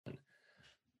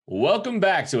Welcome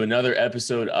back to another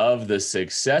episode of the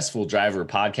Successful Driver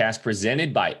Podcast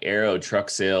presented by Aero Truck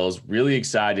Sales. Really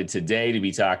excited today to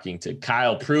be talking to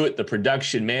Kyle Pruitt, the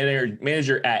production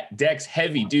manager at DEX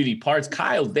Heavy Duty Parts.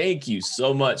 Kyle, thank you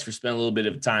so much for spending a little bit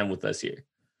of time with us here.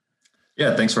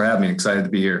 Yeah, thanks for having me. Excited to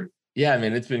be here. Yeah,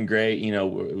 man, it's been great. You know,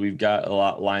 we've got a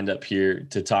lot lined up here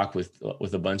to talk with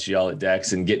a bunch of y'all at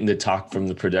DEX, and getting to talk from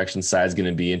the production side is going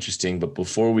to be interesting. But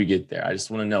before we get there, I just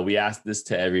want to know, we asked this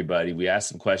to everybody. We asked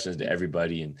some questions to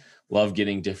everybody and love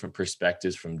getting different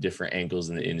perspectives from different angles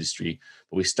in the industry.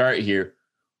 But we start here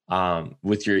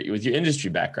with your industry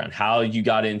background, how you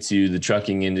got into the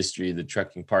trucking industry, the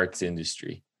trucking parts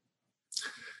industry.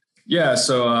 Yeah,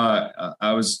 so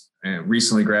I was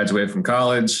recently graduated from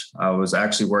college. I was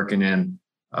actually working in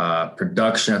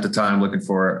production at the time, looking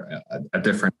for a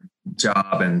different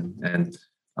job, and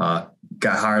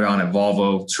got hired on at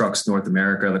Volvo Trucks North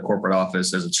America, the corporate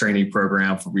office, as a trainee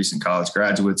program for recent college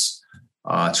graduates.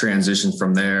 Transitioned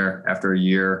from there after a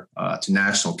year to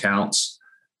national accounts.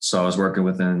 So I was working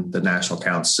within the national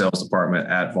accounts sales department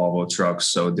at Volvo Trucks,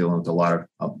 so dealing with a lot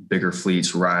of bigger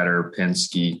fleets, Ryder,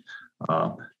 Penske,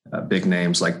 big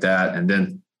names like that. And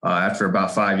then after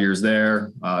about 5 years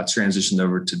there, transitioned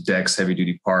over to DEX Heavy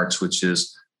Duty Parts, which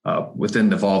is within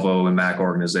the Volvo and Mack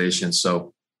organization.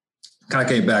 So kind of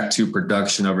came back to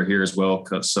production over here as well.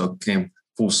 So came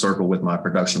full circle with my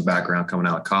production background coming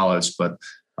out of college. But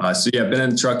I've been in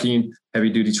the trucking,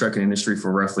 heavy duty trucking industry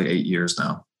for roughly 8 years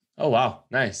now. Oh, wow.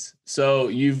 Nice. So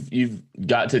you've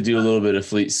got to do a little bit of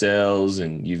fleet sales,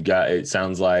 and you've got, it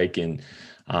sounds like, and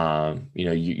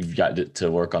you've got to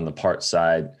work on the parts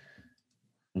side.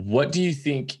 What do you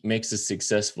think makes a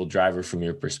successful driver from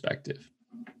your perspective?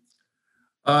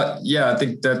 I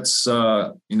think that's,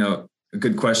 a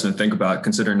good question to think about,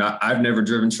 considering I've never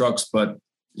driven trucks, but,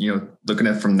 looking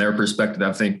at it from their perspective,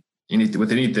 I think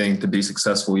with anything to be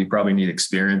successful, you probably need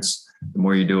experience. The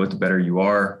more you do it, the better you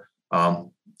are.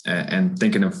 And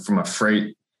thinking of from a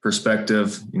freight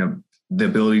perspective, the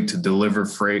ability to deliver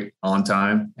freight on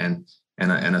time and in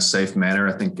a safe manner.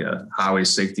 I think highway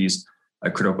safety is a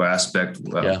critical aspect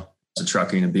to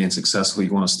trucking and being successful.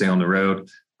 You want to stay on the road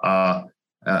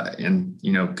and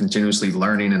continuously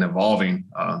learning and evolving.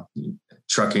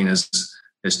 Trucking is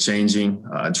changing.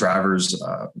 Drivers,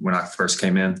 when I first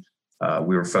came in,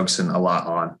 we were focusing a lot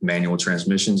on manual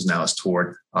transmissions. Now it's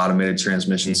toward automated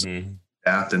transmissions. Mm-hmm.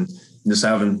 And just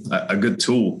having a good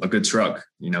tool, a good truck.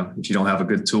 If you don't have a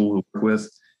good tool to work with,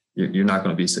 you're not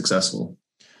going to be successful.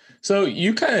 So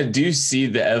you kind of do see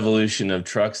the evolution of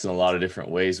trucks in a lot of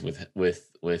different ways with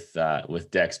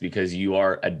DEX, because you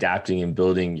are adapting and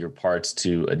building your parts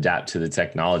to adapt to the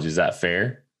technology. Is that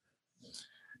fair?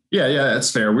 Yeah, that's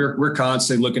fair. We're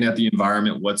constantly looking at the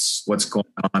environment, what's going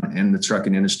on in the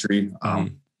trucking industry.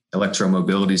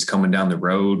 Electromobility is coming down the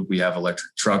road. We have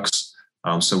electric trucks,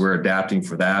 so we're adapting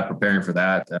for that, preparing for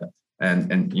that,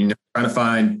 and trying to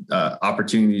find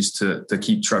opportunities to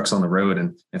keep trucks on the road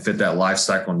and fit that life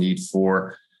cycle need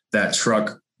for that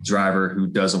truck driver who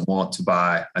doesn't want to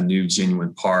buy a new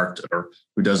genuine part, or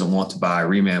who doesn't want to buy a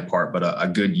reman part, but a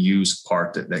good used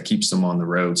part that keeps them on the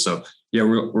road. So yeah,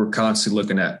 we're constantly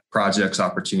looking at projects,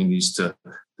 opportunities to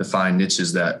find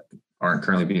niches that aren't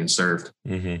currently being served.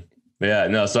 Mm-hmm. Yeah,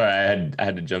 no, sorry, I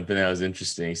had to jump in. That was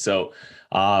interesting. So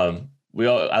I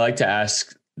like to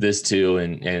ask this too,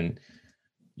 and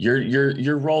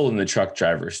your role in the truck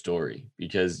driver story,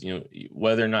 because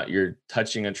whether or not you're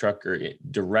touching a trucker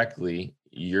directly,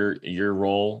 your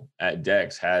role at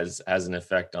DEX has an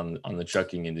effect on the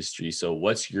trucking industry. So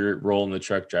what's your role in the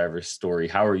truck driver story?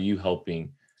 How are you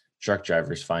helping truck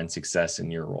drivers find success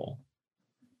in your role?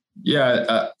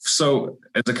 Yeah, so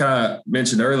as I kind of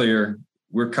mentioned earlier,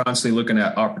 we're constantly looking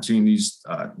at opportunities,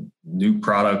 new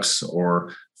products,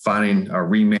 or finding or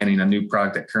remanning a new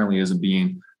product that currently isn't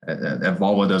being, that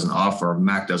Volvo doesn't offer, or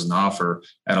Mack doesn't offer,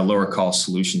 at a lower cost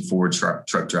solution for truck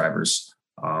drivers.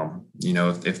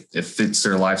 If it fits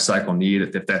their life cycle need,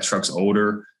 if that truck's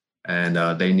older and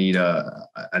they need a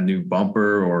new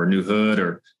bumper or a new hood,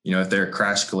 or if they're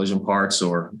crash collision parts,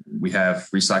 or we have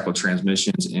recycled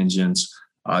transmissions, engines,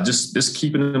 just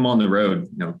keeping them on the road,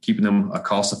 keeping them a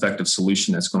cost-effective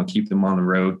solution that's going to keep them on the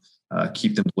road,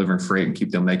 keep them delivering freight, and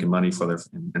keep them making money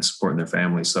and supporting their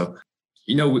family. So,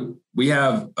 we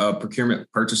have a procurement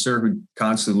purchaser who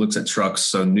constantly looks at trucks,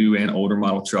 so new and older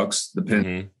model trucks,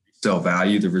 depending on sell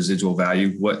value, the residual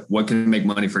value. What can make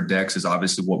money for DEX is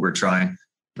obviously what we're trying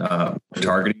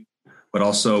targeting, but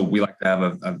also we like to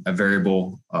have a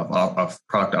variable of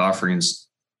product offerings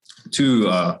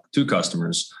to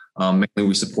customers. Mainly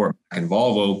we support Mack and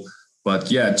Volvo,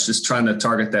 but yeah, it's just trying to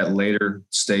target that later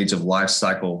stage of life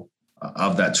cycle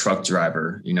of that truck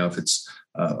driver. If it's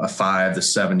a 5 to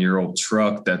 7 year old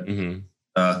truck that,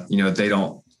 they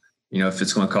don't, if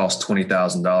it's going to cost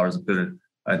 $20,000 to put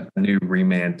a new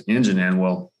reman engine in,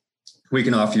 well, we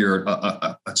can offer you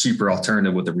a cheaper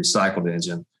alternative with a recycled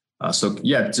engine.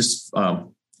 Just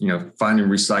finding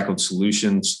recycled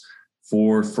solutions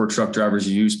for truck drivers'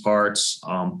 used parts,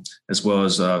 as well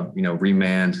as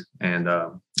remand and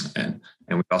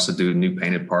we also do new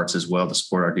painted parts as well to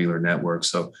support our dealer network.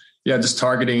 So just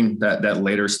targeting that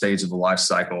later stage of the life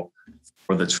cycle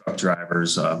for the truck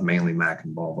drivers, mainly Mack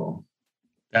and Volvo.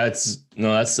 That's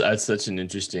such an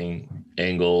interesting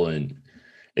angle, and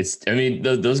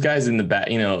those guys in the back,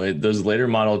 those later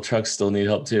model trucks still need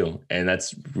help too, and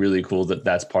that's really cool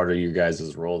that's part of your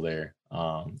guys' role there.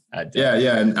 And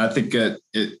I think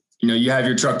you have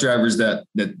your truck drivers that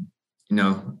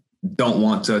don't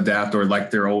want to adapt or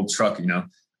like their old truck,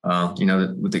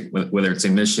 whether it's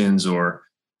emissions or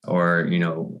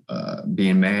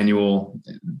being manual,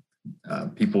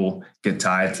 people get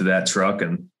tied to that truck,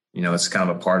 and it's kind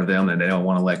of a part of them and they don't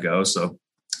want to let go. So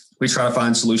we try to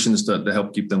find solutions to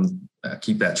help keep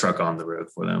that truck on the road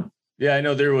for them. Yeah, I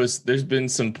know there's been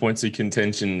some points of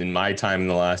contention in my time in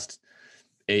the last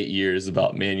 8 years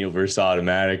about manual versus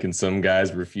automatic, and some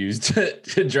guys refuse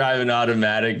to drive an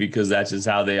automatic because that's just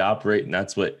how they operate, and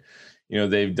that's what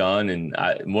they've done. And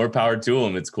more power to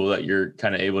them. It's cool that you're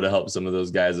kind of able to help some of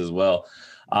those guys as well.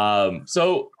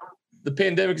 So the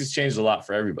pandemic has changed a lot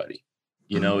for everybody.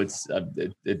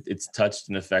 It's touched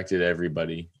and affected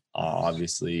everybody,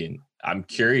 obviously. And I'm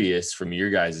curious from your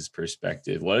guys'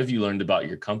 perspective, what have you learned about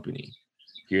your company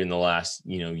here in the last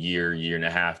year and a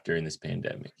half during this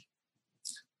pandemic?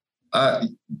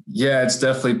 It's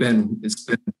definitely been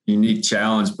a unique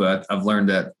challenge, but I've learned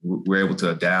that we're able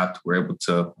to adapt. We're able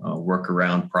to work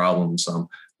around problems.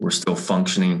 We're still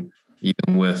functioning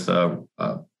even with part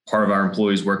of our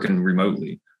employees working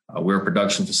remotely. We're a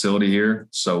production facility here,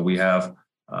 so we have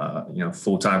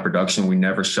full-time production. We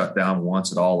never shut down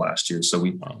once at all last year, so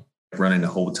we running the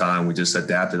whole time. We just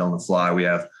adapted on the fly. We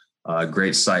have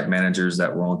great site managers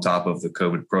that were on top of the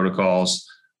COVID protocols.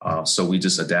 So we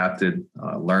just adapted,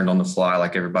 learned on the fly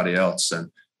like everybody else.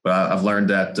 But I've learned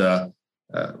that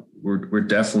we're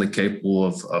definitely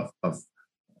capable of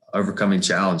overcoming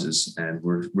challenges, and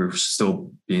we're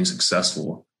still being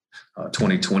successful.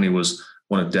 2020 was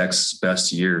one of DEX's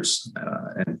best years,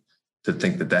 and to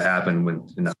think that happened when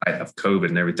in the height of COVID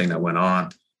and everything that went on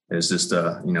is just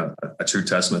a true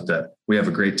testament that we have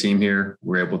a great team here.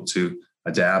 We're able to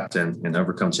adapt and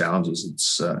overcome challenges.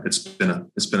 It's been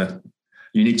a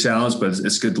unique challenge, but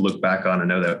it's good to look back on and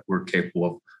know that we're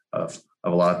capable of a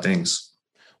lot of things.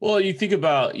 Well, you think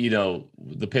about,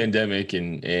 the pandemic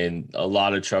and a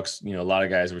lot of trucks, a lot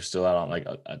of guys were still out on like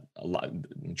a lot.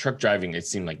 Truck driving, it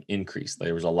seemed like increased.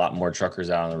 There was a lot more truckers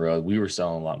out on the road. We were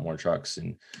selling a lot more trucks,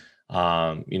 and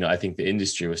I think the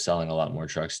industry was selling a lot more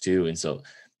trucks too. And so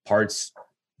parts,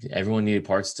 everyone needed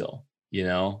parts still,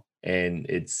 and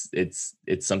it's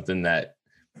something that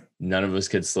none of us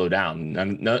could slow down.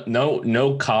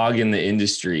 No cog in the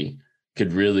industry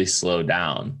could really slow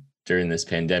down during this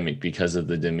pandemic because of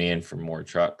the demand for more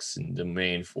trucks and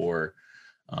demand for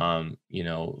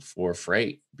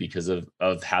freight because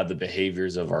of how the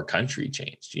behaviors of our country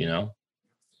changed,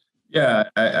 Yeah,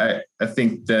 I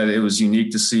think that it was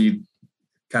unique to see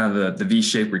kind of the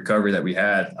V-shaped recovery that we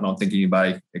had. I don't think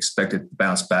anybody expected to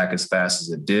bounce back as fast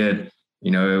as it did.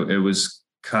 It was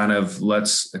kind of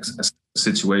let's assess the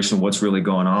situation, what's really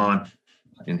going on,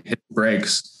 and hit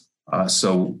brakes.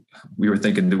 So we were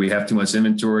thinking, do we have too much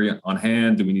inventory on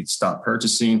hand? Do we need to stop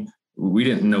purchasing? We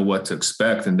didn't know what to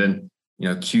expect. And then,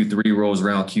 Q3 rolls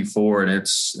around, Q4, and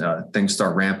it's things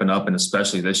start ramping up. And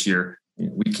especially this year,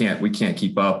 we can't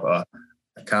keep up.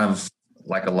 Kind of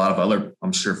like a lot of other,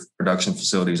 I'm sure, production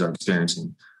facilities are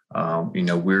experiencing.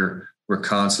 We're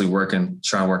constantly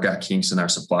trying to work out kinks in our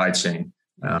supply chain,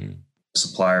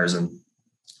 suppliers and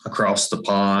across the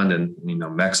pond and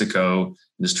Mexico,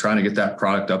 just trying to get that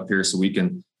product up here so we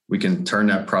can turn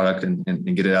that product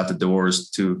and get it out the doors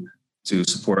to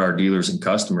support our dealers and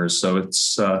customers. So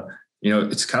it's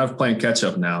it's kind of playing catch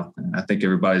up now. And I think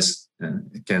everybody's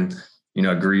can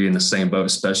agree in the same boat,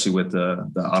 especially with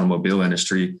the automobile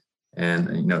industry and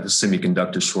the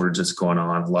semiconductor shortage that's going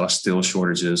on, a lot of steel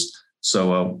shortages.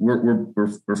 So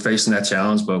we're facing that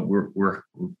challenge, but we're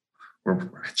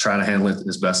trying to handle it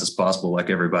as best as possible,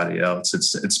 like everybody else.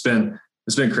 It's been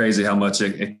crazy how much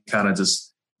it kind of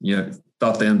just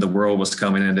thought the end of the world was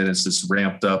coming, and then it's just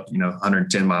ramped up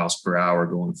 110 miles per hour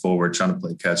going forward, trying to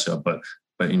play catch up. But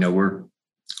we're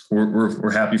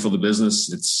we're happy for the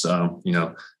business. It's,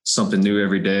 something new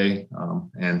every day.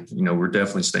 And, we're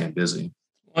definitely staying busy.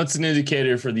 Well, it's an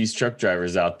indicator for these truck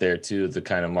drivers out there too, the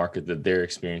kind of market that they're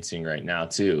experiencing right now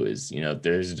too, is,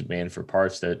 there's a demand for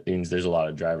parts. That means there's a lot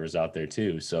of drivers out there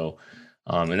too. So,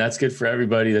 and that's good for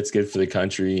everybody. That's good for the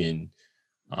country.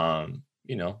 And,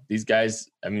 these guys,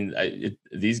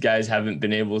 these guys haven't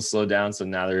been able to slow down. So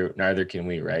neither can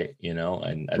we, right. And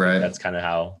I think that's kind of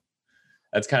how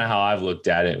I've looked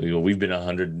at it. We've been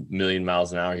 100 million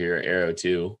miles an hour here at Aero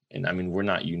too. And we're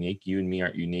not unique. You and me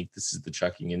aren't unique. This is the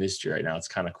trucking industry right now. It's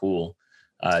kind of cool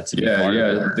to be part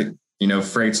of it. I think,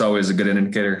 freight's always a good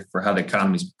indicator for how the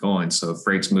economy's going. So if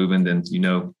freight's moving, then,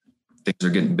 things are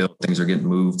getting built, things are getting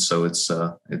moved. So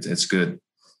it's good.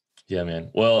 Yeah,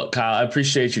 man. Well, Kyle, I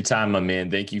appreciate your time, my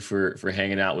man. Thank you for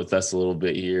hanging out with us a little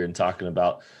bit here and talking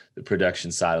about the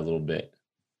production side a little bit.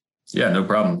 Yeah, no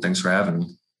problem. Thanks for having me.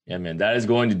 Yeah, man, that is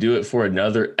going to do it for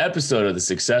another episode of the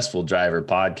Successful Driver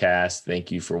Podcast.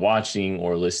 Thank you for watching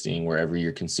or listening wherever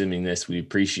you're consuming this. We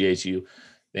appreciate you.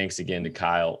 Thanks again to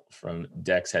Kyle from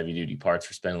DEX Heavy Duty Parts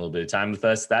for spending a little bit of time with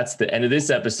us. That's the end of this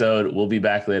episode. We'll be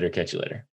back later. Catch you later.